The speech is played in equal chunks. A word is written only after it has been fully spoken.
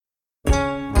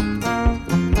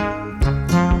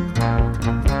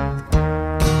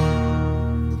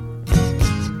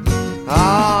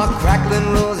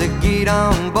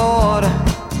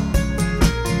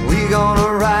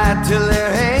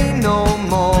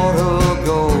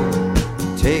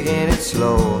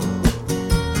slow.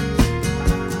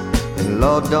 And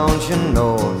Lord, don't you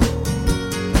know,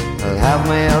 I'll have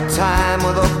me a time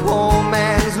with a poor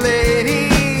man's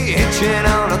lady, hitching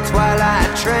on a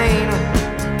twilight train.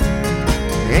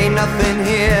 Ain't nothing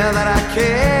here that I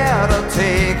care to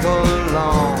take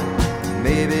along,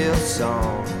 maybe a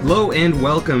song. Hello and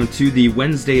welcome to the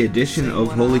Wednesday edition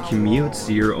of Holy Commutes,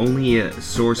 your only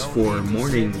source for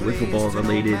morning wiffle ball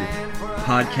related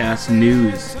podcast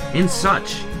news and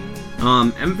such.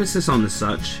 Emphasis on the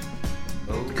such,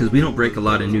 because we don't break a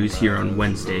lot of news here on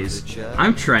Wednesdays.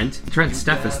 I'm Trent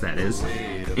Steffes that is,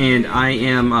 and I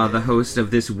am the host of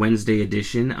this Wednesday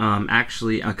edition,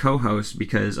 actually a co-host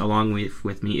because along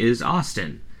with me is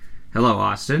Austin. Hello,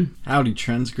 Austin. Howdy,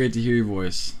 Trent. It's great to hear your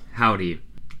voice. Howdy.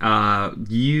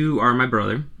 You are my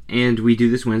brother, and we do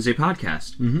this Wednesday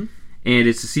podcast. Mm-hmm. And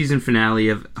it's the season finale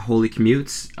of Holy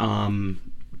Commutes.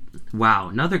 Wow,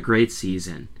 another great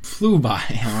season. Flew by,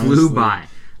 honestly. Flew by.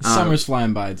 Summer's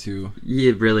flying by, too.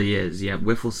 It really is. Yeah,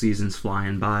 wiffle season's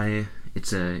flying by.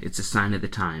 It's a sign of the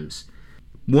times.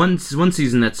 One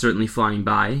season that's certainly flying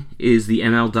by is the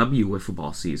MLW wiffle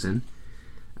ball season.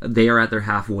 They are at their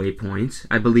halfway point.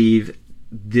 I believe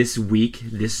this week,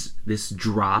 this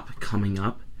drop coming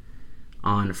up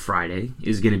on Friday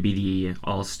is going to be the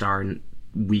All-Star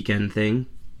weekend thing,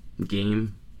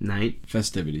 game night.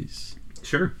 Festivities.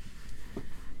 Sure.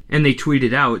 And they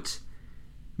tweeted out,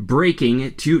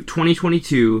 breaking to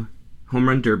 2022 Home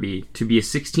Run Derby to be a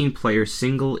 16-player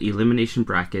single elimination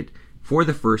bracket for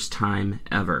the first time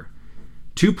ever.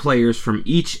 2 players from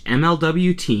each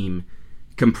MLW team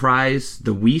comprise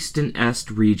the West and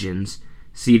Est regions,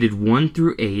 seeded 1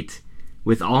 through 8,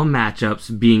 with all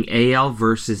matchups being AL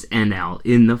versus NL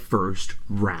in the first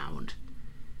round.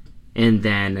 And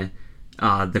then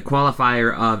the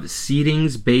qualifier of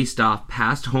seedings based off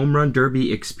past Home Run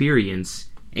Derby experience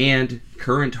and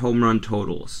current home run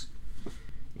totals.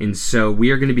 And so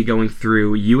we are going to be going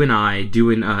through, you and I,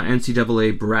 doing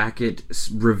NCAA bracket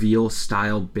reveal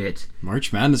style bit.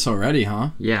 March Madness already, huh?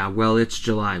 Yeah, well, it's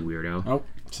July, weirdo. Oh,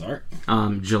 sorry.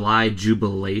 July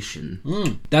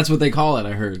jubilation. That's what they call it,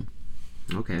 I heard.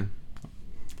 Okay.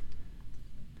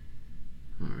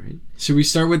 All right. Should we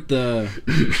start with the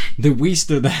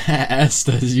West or the Est,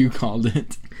 as you called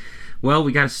it? Well,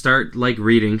 we got to start like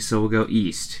reading, so we'll go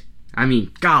East.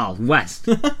 West.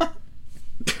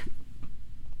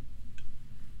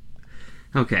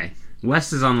 Okay.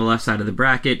 West is on the left side of the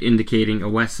bracket, indicating a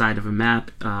west side of a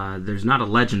map. There's not a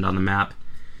legend on the map,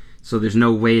 so there's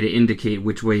no way to indicate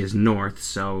which way is north.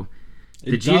 So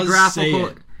the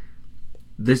geographical.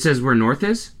 This says where north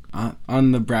is?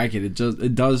 On the bracket,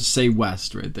 it does say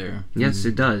west right there. Yes,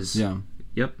 it does. Yeah.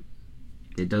 Yep.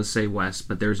 It does say west,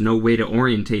 but there's no way to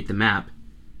orientate the map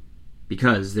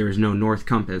because there is no north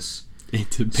compass.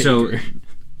 It's a paper. So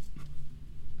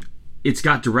it's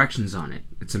got directions on it.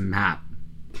 It's a map.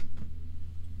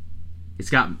 It's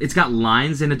got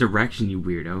lines in a direction, you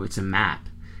weirdo. It's a map.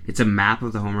 It's a map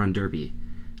of the Home Run Derby.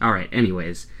 All right.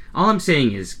 Anyways, all I'm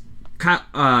saying is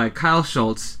Kyle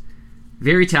Schultz,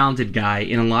 very talented guy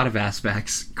in a lot of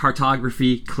aspects.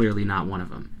 Cartography, clearly not one of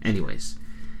them. Anyways,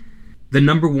 the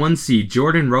number 1 seed,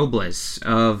 Jordan Robles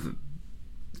of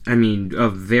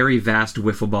very vast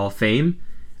wiffle ball fame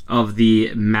of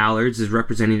the Mallards, is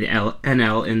representing the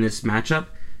NL in this matchup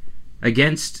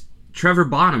against Trevor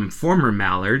Bonham, former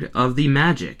Mallard of the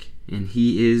Magic, and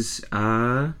he is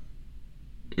in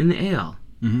the AL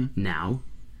now.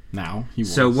 Now he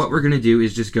was. So what we're going to do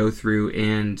is just go through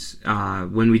and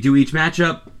when we do each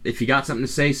matchup, if you got something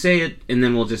to say it, and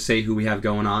then we'll just say who we have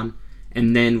going on,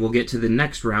 and then we'll get to the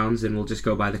next rounds and we'll just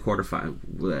go by the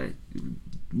quarterfinal.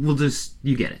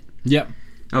 You get it. Yep.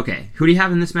 Okay, who do you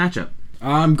have in this matchup?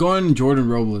 I'm going Jordan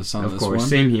Robles on this one. Of course,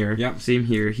 same here. Yep. Same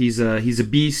here. He's a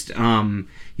beast.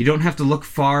 You don't have to look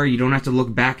far. You don't have to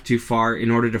look back too far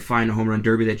in order to find a home run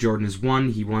derby that Jordan has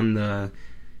won. He won the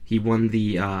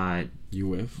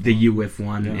UWIF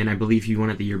one, yeah. And I believe he won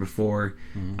it the year before.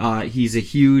 Mm-hmm. He's a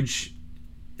huge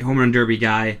home run derby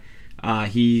guy.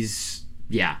 He's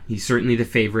certainly the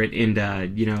favorite, and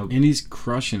and he's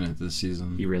crushing it this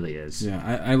season. He really is.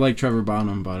 Yeah, I like Trevor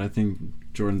Bonham, but I think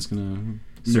Jordan's gonna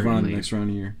move on the next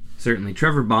round here. Certainly,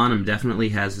 Trevor Bonham definitely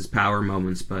has his power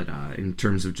moments, but in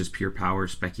terms of just pure power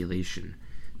speculation,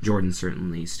 Jordan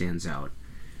certainly stands out.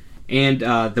 And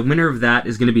the winner of that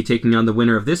is going to be taking on the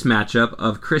winner of this matchup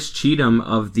of Chris Cheatham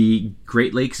of the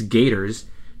Great Lakes Gators,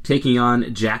 taking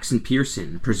on Jackson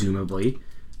Pearson, presumably,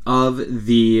 of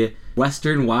the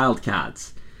Western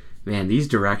Wildcats. Man, these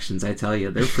directions, I tell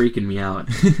you, they're freaking me out.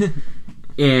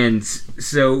 And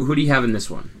so, who do you have in this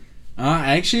one?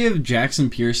 I actually have Jackson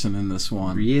Pearson in this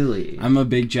one. Really? I'm a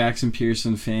big Jackson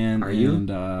Pearson fan. Are you?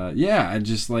 And yeah, I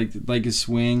just like his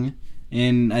swing,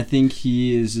 and I think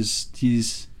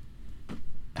he's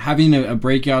having a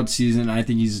breakout season. I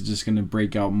think he's just going to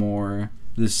break out more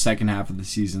this second half of the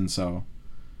season. So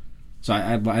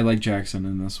I like Jackson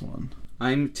in this one.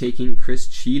 I'm taking Chris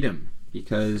Cheatham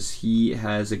because he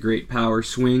has a great power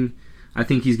swing. I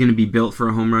think he's going to be built for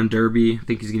a home run derby. I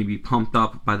think he's going to be pumped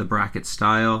up by the bracket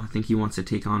style. I think he wants to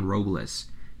take on Robles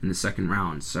in the second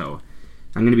round. So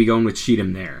I'm going to be going with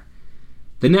Cheatham there.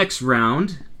 The next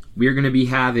round, we're going to be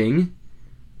having,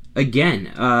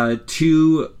 again, a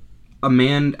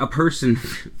person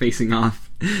facing off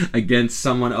against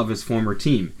someone of his former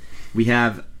team. We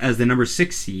have, as the number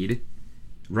 6 seed,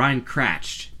 Ryan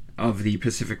Kratch of the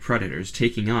Pacific Predators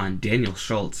taking on Daniel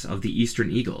Schultz of the Eastern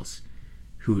Eagles.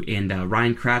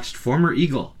 Ryan Kratch, former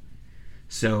Eagle.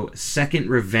 So, second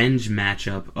revenge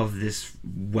matchup of this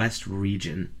West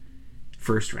region.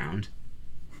 First round.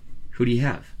 Who do you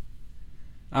have?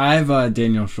 I have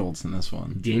Daniel Schultz in this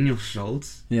one. Daniel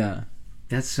Schultz? Yeah.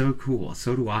 That's so cool.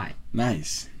 So do I.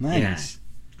 Nice. Yeah.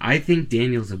 I think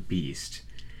Daniel's a beast.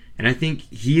 And I think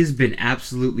he has been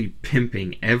absolutely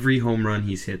pimping every home run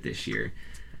he's hit this year.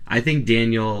 I think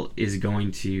Daniel is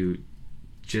going to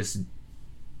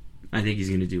I think he's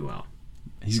going to do well.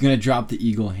 He's going to drop the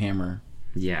Eagle hammer.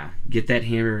 Yeah. Get that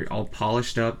hammer all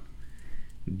polished up.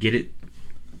 Get it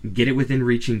within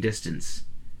reaching distance.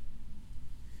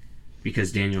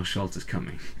 Because Daniel Schultz is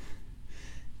coming.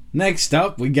 Next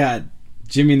up, we got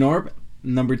Jimmy Norb,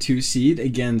 number 2 seed,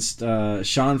 against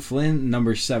Sean Flynn,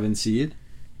 number 7 seed.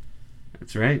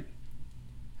 That's right.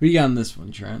 Who you got on this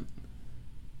one, Trent?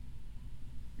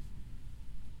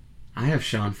 I have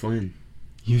Sean Flynn.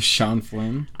 You have Sean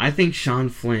Flynn? I think Sean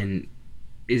Flynn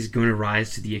is going to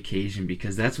rise to the occasion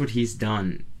because that's what he's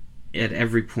done at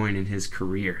every point in his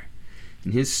career.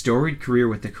 In his storied career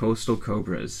with the Coastal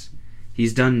Cobras,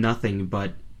 he's done nothing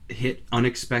but hit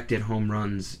unexpected home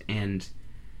runs and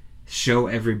show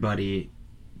everybody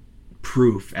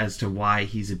proof as to why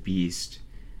he's a beast,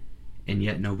 and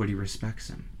yet nobody respects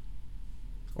him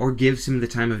or gives him the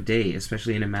time of day,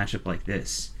 especially in a matchup like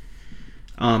this.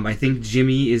 I think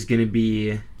Jimmy is going to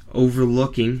be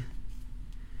overlooking,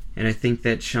 and I think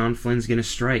that Sean Flynn's going to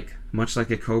strike, much like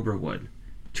a Cobra would,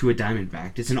 to a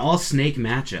Diamondback. It's an all-snake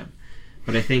matchup,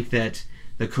 but I think that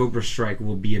the Cobra strike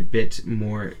will be a bit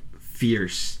more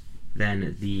fierce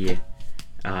than the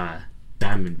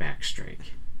Diamondback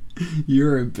strike.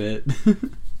 You're a bit.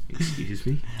 Excuse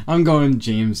me? I'm going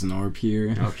James Norb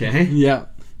here. Okay. Yeah,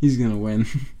 he's going to win.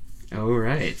 All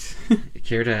right.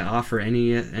 Care to offer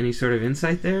any sort of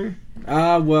insight there?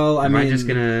 Well, I mean, just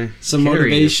gonna some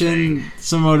motivation.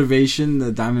 Some motivation.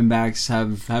 The Diamondbacks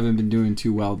haven't been doing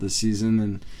too well this season,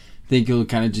 and I think he'll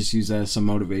kind of just use that as some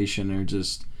motivation, or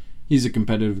just he's a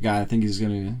competitive guy. I think he's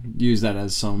gonna use that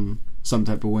as some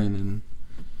type of win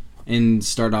and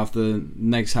start off the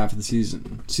next half of the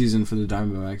season for the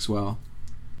Diamondbacks well.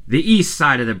 The east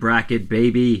side of the bracket,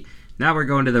 baby. Now we're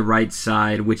going to the right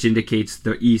side, which indicates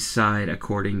the east side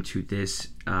according to this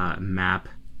map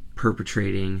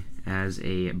perpetrating as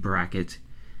a bracket.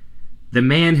 The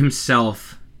man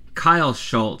himself, Kyle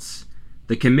Schultz,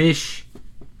 the commish,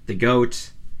 the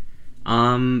GOAT,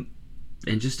 and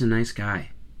just a nice guy.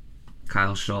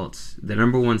 Kyle Schultz, the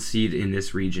number 1 seed in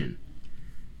this region.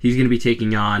 He's going to be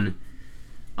taking on,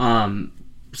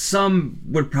 some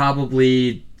would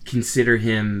probably consider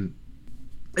him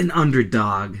an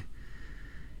underdog.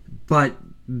 But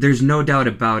there's no doubt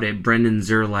about it, Brendan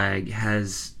Zerlag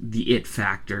has the it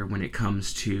factor when it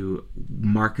comes to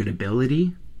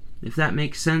marketability, if that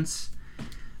makes sense.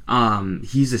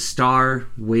 He's a star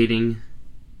waiting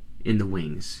in the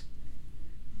wings.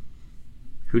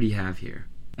 Who do you have here?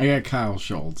 I got Kyle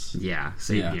Schultz. Yeah,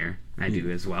 same here. I do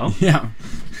as well. Yeah.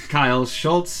 Kyle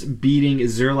Schultz beating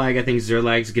Zerlag. I think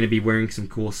Zerlag's going to be wearing some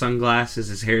cool sunglasses.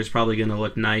 His hair's probably going to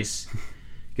look nice.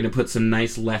 Going to put some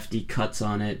nice lefty cuts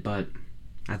on it, but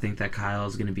I think that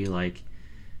Kyle's going to be like,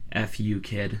 F you,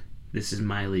 kid. This is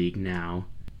my league now.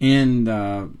 And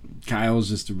Kyle's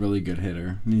just a really good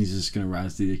hitter, and he's just going to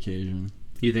rise to the occasion.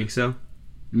 You think so?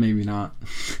 Maybe not.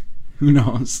 Who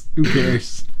knows? Who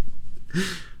cares?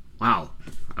 Wow.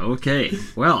 Okay.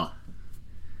 Well,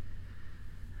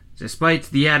 despite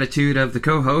the attitude of the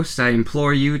co-host, I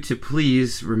implore you to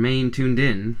please remain tuned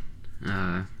in.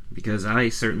 Because I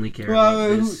certainly care about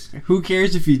this. Who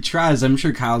cares if he tries? I'm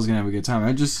sure Kyle's gonna have a good time.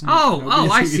 I see.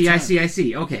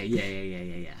 Okay, yeah.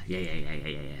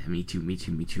 Me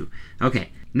too. Okay,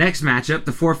 next matchup,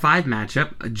 the 4-5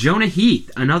 matchup. Jonah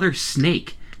Heath, another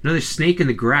snake in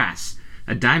the grass,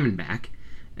 a Diamondback,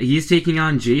 He's taking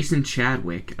on Jason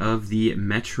Chadwick of the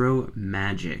Metro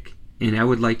Magic. And I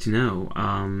would like to know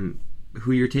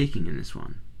who you're taking in this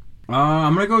one.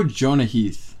 I'm going to go Jonah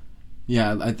Heath.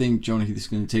 Yeah, I think Jonah Heath is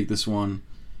going to take this one.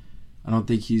 I don't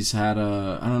think he's had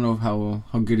I don't know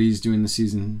how good he's doing this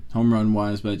season home run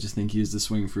wise, but I just think he has the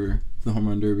swing for the home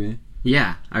run derby.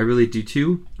 Yeah, I really do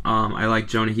too. I like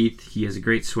Jonah Heath. He has a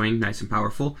great swing, nice and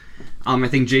powerful. I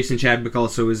think Jason Chadwick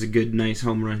also is a good, nice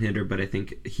home run hitter, but I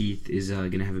think Heath is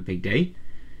going to have a big day.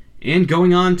 And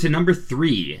going on to number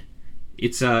 3,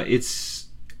 it's the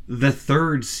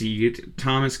 3rd seed,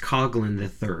 Thomas Coughlin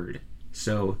III.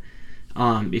 So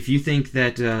if you think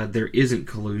that there isn't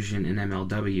collusion in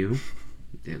MLW,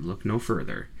 then look no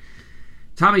further.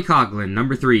 Tommy Coughlin,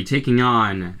 number 3, taking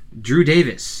on Drew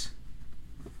Davis,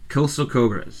 Coastal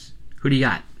Cobras. Who do you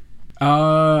got?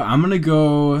 I'm going to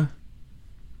go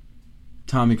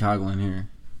Tommy Coughlin here.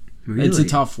 Really? It's a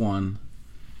tough one.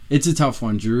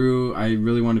 Drew, I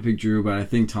really want to pick Drew, but I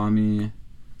think Tommy's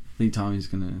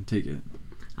going to take it.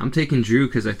 I'm taking Drew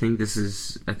because I think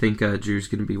Drew's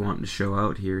going to be wanting to show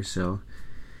out here, so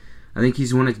I think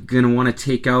he's going to want to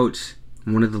take out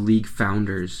one of the league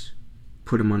founders,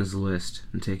 put him on his list,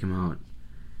 and take him out.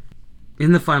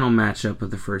 In the final matchup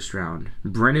of the first round,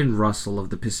 Brennan Russell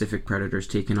of the Pacific Predators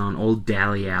taking on old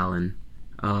Dally Allen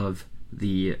of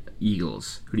the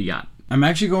Eagles. Who do you got? I'm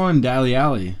actually going Dally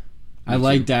Alley. I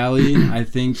like Dally. I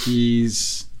think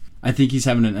he's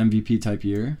having an MVP type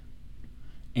year,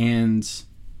 and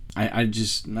I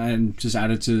just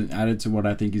added to what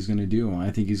I think he's going to do.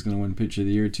 I think he's going to win Pitcher of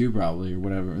the Year too, probably, or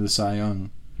whatever, or the Cy Young.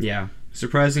 Yeah,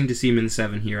 surprising to see him in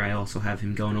 7 here. I also have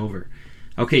him going over.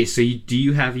 Okay, so do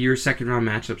you have your second round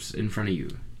matchups in front of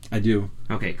you? I do.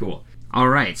 Okay, cool. All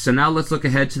right, so now let's look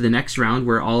ahead to the next round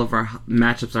where all of our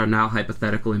matchups are now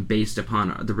hypothetical and based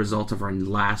upon the result of our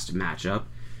last matchup.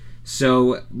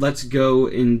 So let's go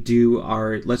and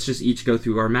let's just each go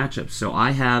through our matchups. So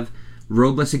I have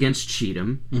Robles against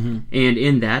Cheatham, and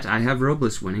in that I have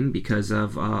Robles winning because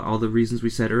of all the reasons we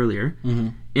said earlier.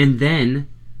 And then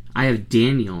I have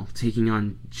Daniel taking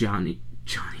on Johnny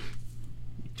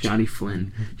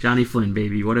Flynn. Johnny Flynn,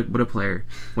 baby. What a player.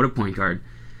 What a point guard.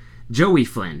 Joey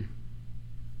Flynn.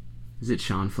 Is it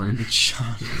Sean Flynn? It's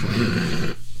Sean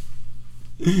Flynn.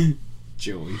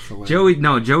 Joey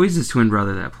Flynn. Joey's his twin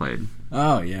brother that played.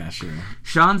 Oh, yeah, sure.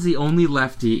 Sean's the only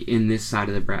lefty in this side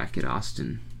of the bracket,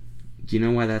 Austin. Do you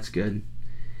know why that's good?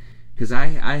 Because I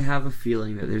have a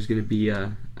feeling that there's going to be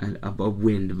a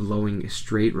wind blowing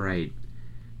straight right,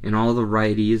 and all the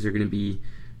righties are going to be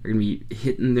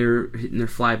hitting their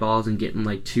fly balls and getting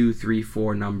like 2, 3,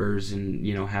 4 numbers, and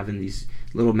having these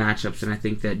little matchups. And I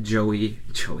think that Joey,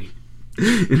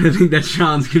 and I think that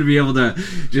Sean's going to be able to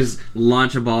just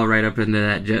launch a ball right up into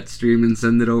that jet stream and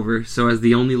send it over. So as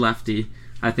the only lefty,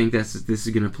 I think this is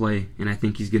going to play, and I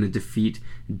think he's going to defeat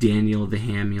Daniel the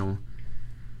Hamiel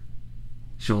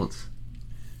Schultz.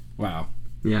 Wow.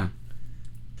 Yeah.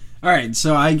 All right,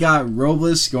 so I got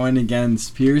Robles going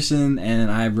against Pearson, and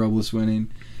I have Robles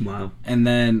winning. Wow. And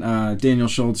then Daniel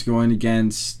Schultz going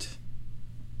against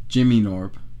Jimmy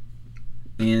Norb.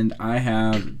 And I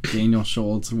have Daniel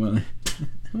Schultz winning.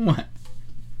 What?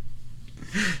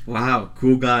 Wow,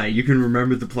 cool guy. You can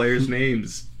remember the players'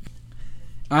 names.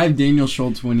 I have Daniel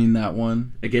Schultz winning that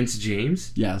one. Against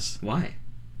James? Yes. Why?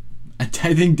 I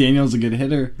think Daniel's a good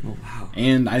hitter. Oh, wow.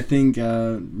 And I think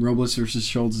Robles versus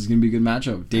Schultz is going to be a good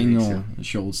matchup. Daniel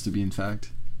Schultz, to be in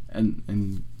fact.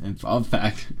 And of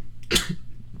fact.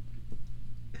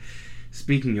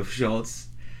 Speaking of Schultz,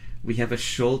 we have a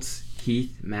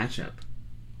Schultz-Heath matchup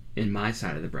in my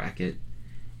side of the bracket.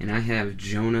 And I have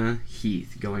Jonah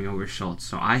Heath going over Schultz.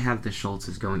 So I have the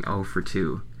Schultzes going 0 for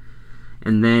 2.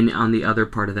 And then on the other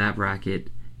part of that bracket,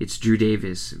 it's Drew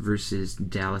Davis versus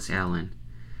Dallas Allen.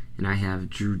 And I have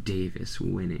Drew Davis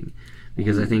winning.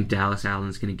 Because I think Dallas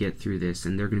Allen's going to get through this,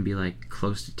 and they're going to be like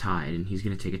close to tied. And he's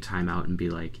going to take a timeout and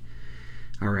be like,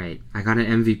 all right, I got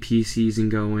an MVP season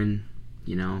going.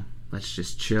 Let's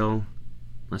just chill.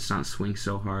 Let's not swing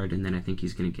so hard. And then I think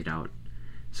he's going to get out.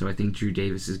 So I think Drew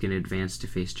Davis is going to advance to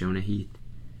face Jonah Heath.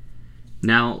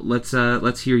 Now let's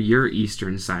hear your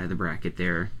Eastern side of the bracket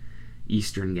there,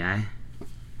 Eastern guy.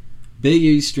 Big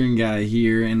Eastern guy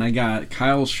here, and I got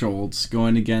Kyle Schultz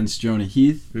going against Jonah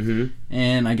Heath,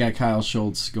 and I got Kyle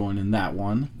Schultz going in that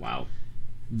one. Wow.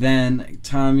 Then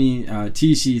Tommy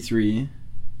TC3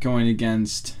 going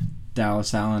against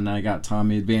Dallas Allen, and I got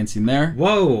Tommy advancing there.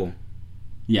 Whoa.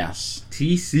 Yes.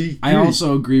 TC3. I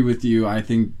also agree with you. I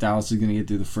think Dallas is going to get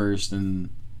through the first and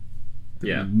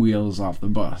wheels off the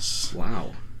bus.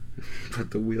 Wow.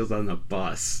 Put the wheels on the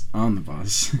bus. On the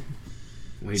bus.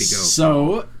 Way to go.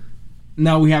 So,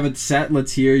 Now we have it set.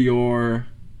 Let's hear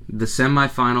the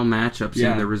semifinal matchups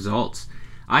and the results.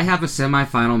 I have a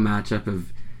semifinal matchup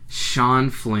of Sean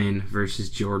Flynn versus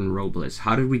Jordan Robles.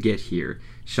 How did we get here?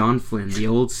 Sean Flynn, the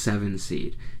old 7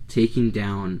 seed, taking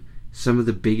down some of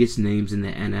the biggest names in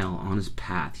the NL on his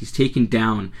path. He's taken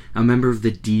down a member of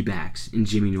the D-backs in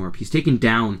Jimmy Norp. He's taken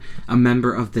down a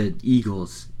member of the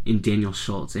Eagles in Daniel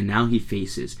Schultz. And now he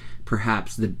faces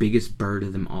perhaps the biggest bird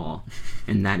of them all,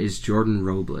 and that is Jordan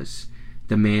Robles,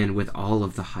 the man with all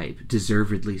of the hype,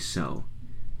 deservedly so.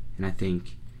 And I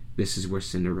think this is where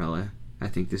I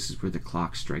think this is where the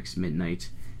clock strikes midnight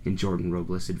and Jordan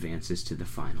Robles advances to the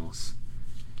finals.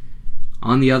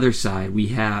 On the other side, we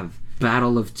have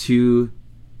battle of 2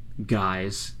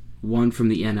 guys, one from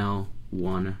the NL,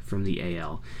 one from the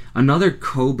AL. Another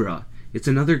Cobra. It's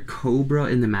another Cobra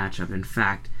in the matchup. In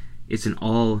fact, it's an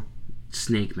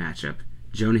all-snake matchup.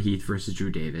 Jonah Heath versus Drew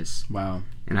Davis. Wow.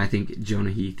 And I think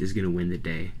Jonah Heath is going to win the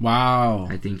day. Wow.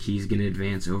 I think he's going to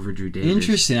advance over Drew Davis.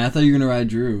 Interesting. I thought you were going to ride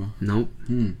Drew. Nope.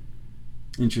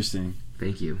 Interesting.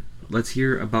 Thank you. Let's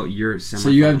hear about your semifinal. So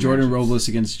you have Jordan matchups. Robles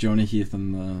against Jonah Heath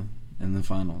in the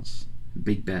finals.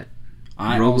 Big bet.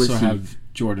 I Robles also Heath. have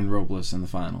Jordan Robles in the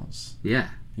finals. Yeah.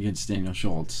 Against Daniel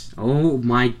Schultz. Oh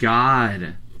my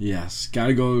God. Yes.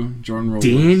 Gotta go Jordan Robles.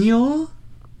 Daniel?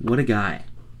 What a guy.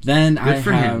 Then Good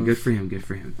for him. Good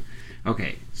for him.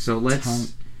 Okay, so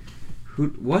let's...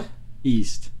 What?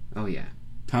 East. Oh, yeah.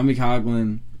 Tommy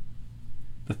Coughlin,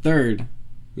 the third,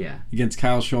 Yeah. against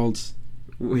Kyle Schultz.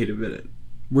 Wait a minute.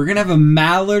 We're going to have a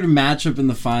Mallard matchup in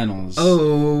the finals.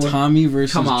 Oh. Tommy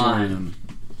versus Come on. Jordan.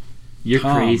 You're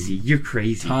Tom. crazy. You're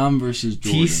crazy. Tom versus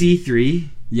Jordan. TC3?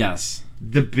 Yes.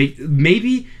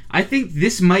 I think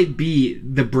this might be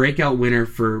the breakout winner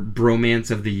for Bromance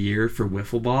of the Year for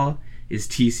Wiffle Ball is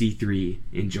TC3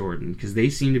 and Jordan, because they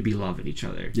seem to be loving each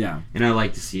other. Yeah. And I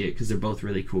like to see it because they're both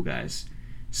really cool guys.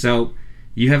 So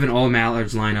you have an all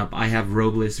Mallards lineup. I have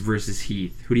Robles versus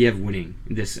Heath. Who do you have winning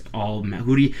this all?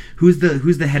 Who's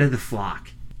the head of the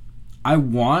flock? I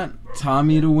want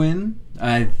Tommy to win.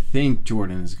 I think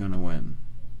Jordan is going to win.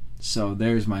 So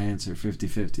there's my answer,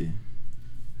 50-50.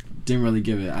 Didn't really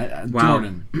give it. Wow.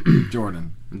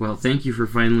 Jordan. Well, thank you for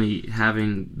finally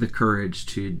having the courage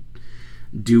to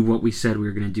do what we said we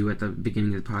were going to do at the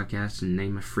beginning of the podcast and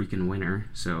name a freaking winner.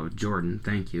 So, Jordan,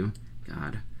 thank you.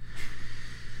 God.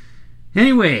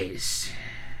 Anyways,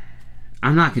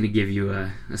 I'm not going to give you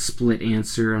a split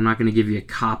answer. I'm not going to give you a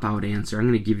cop-out answer. I'm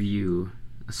going to give you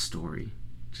a story.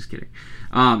 Just kidding.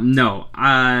 No.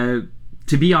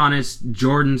 To be honest,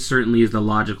 Jordan certainly is the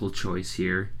logical choice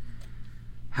here.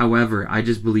 However, I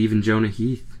just believe in Jonah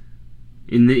Heath.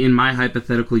 In my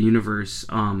hypothetical universe,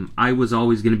 I was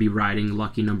always going to be riding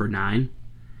lucky number 9.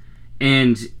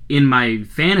 And in my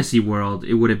fantasy world,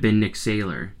 it would have been Nick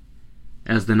Saylor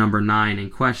as the number 9 in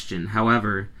question.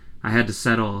 However, I had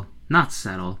to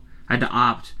I had to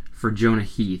opt for Jonah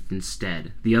Heath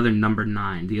instead, the other number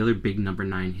 9, the other big number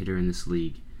 9 hitter in this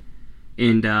league.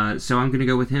 And so I'm going to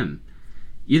go with him.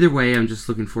 Either way, I'm just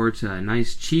looking forward to a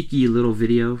nice cheeky little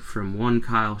video from one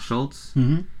Kyle Schultz.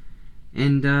 Mm-hmm.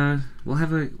 And we'll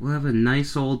have a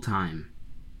nice old time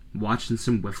watching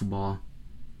some wiffle ball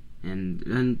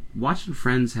and watching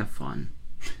friends have fun.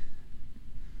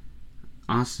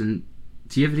 Austin,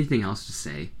 do you have anything else to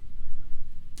say?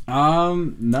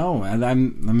 No.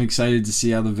 I'm excited to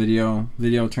see how the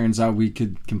video turns out. We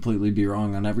could completely be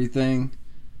wrong on everything,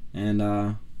 and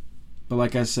but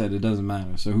like I said, it doesn't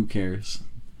matter. So who cares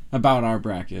about our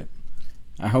bracket?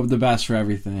 I hope the best for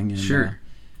everything. And, sure.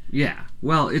 Yeah,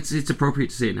 well, it's appropriate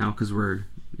to say it now because we're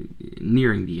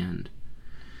nearing the end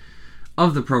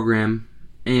of the program,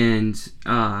 and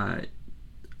I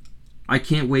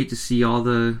can't wait to see all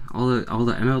the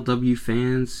MLW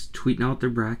fans tweeting out their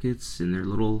brackets and their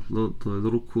little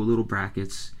cool little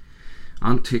brackets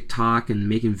on TikTok and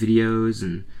making videos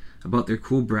and about their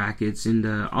cool brackets. And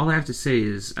all I have to say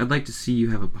is I'd like to see you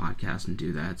have a podcast and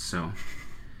do that. So,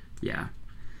 yeah.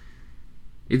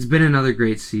 It's been another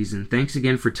great season. Thanks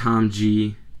again for Tom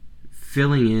G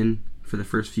filling in for the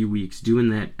first few weeks, doing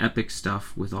that epic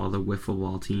stuff with all the wiffle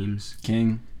ball teams.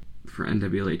 King. For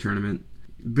NWA tournament.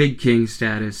 Big King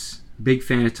status. Big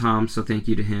fan of Tom, so thank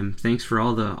you to him. Thanks for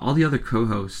all the other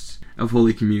co-hosts of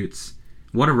Holy Commutes.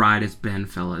 What a ride it's been,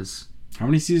 fellas. How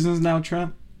many seasons now,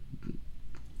 Trent?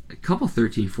 A couple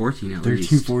 13, 14 at least.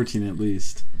 13, 14 at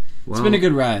least. Well, it's been a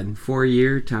good ride. 4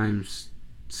 year times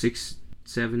 6,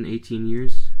 7, 18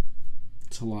 years.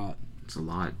 It's a lot. It's a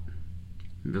lot.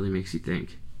 It really makes you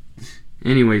think.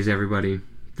 Anyways, everybody,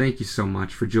 thank you so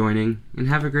much for joining, and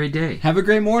have a great day. Have a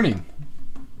great morning.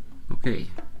 Okay.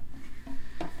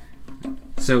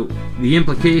 So the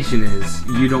implication is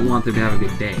you don't want them to have a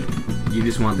good day. You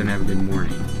just want them to have a good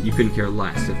morning. You couldn't care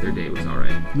less if their day was all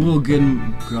right. Well, a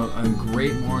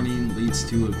great morning leads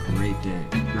to a great day.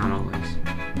 Not always.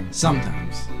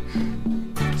 Sometimes.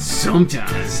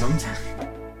 Sometimes.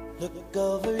 Look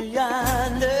over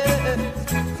yonder.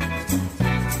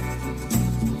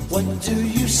 What do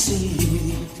you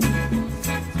see?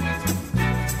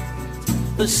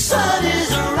 The sun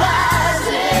is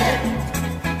rising.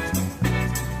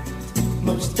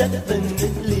 Most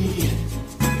definitely.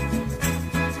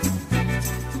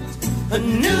 A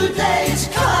new day's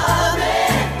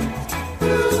coming.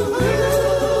 Ooh,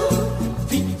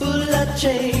 people are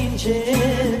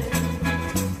changing.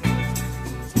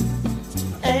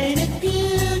 Ain't it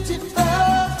beautiful?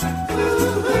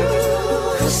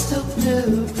 Ooh, crystal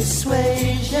blue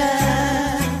persuasion.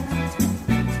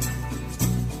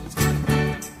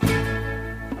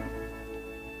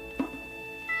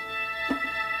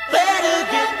 Better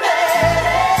get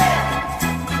ready.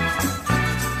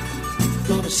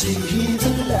 Gonna see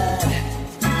the light.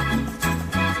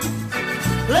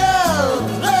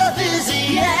 Love is the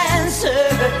answer.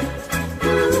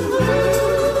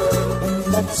 And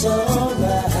that's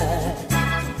alright.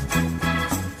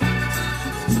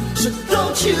 So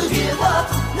don't you give up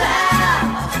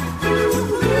now.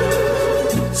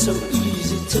 So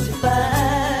easy to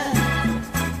find.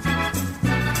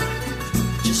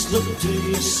 Just look to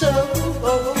your soul.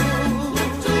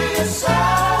 Look to your soul.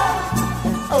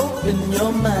 And open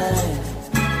your mind.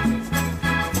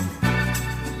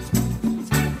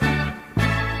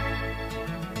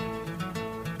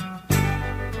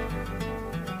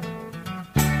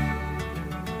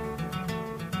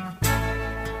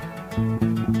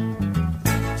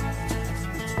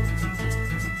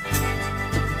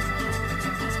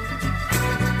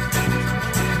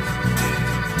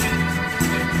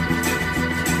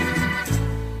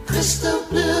 Crystal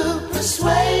blue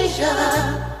persuasion.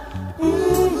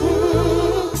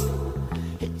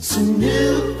 It's a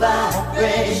new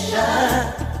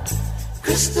vibration.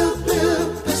 Crystal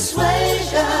blue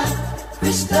persuasion.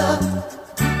 Crystal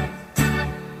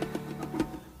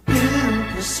blue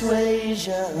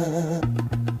persuasion.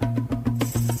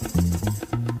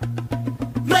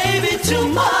 Maybe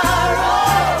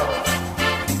tomorrow,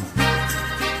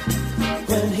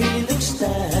 when he looks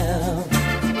down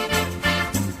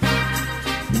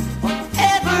on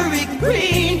every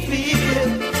green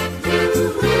field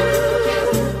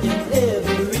in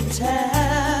every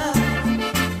town,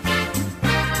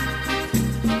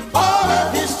 all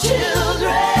of his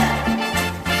children,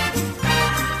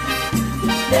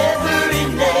 every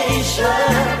nation,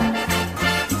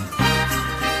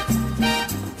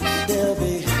 there'll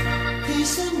be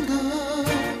peace and good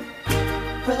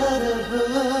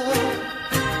brotherhood.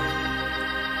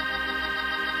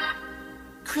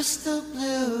 Crystal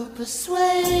blue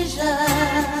persuasion.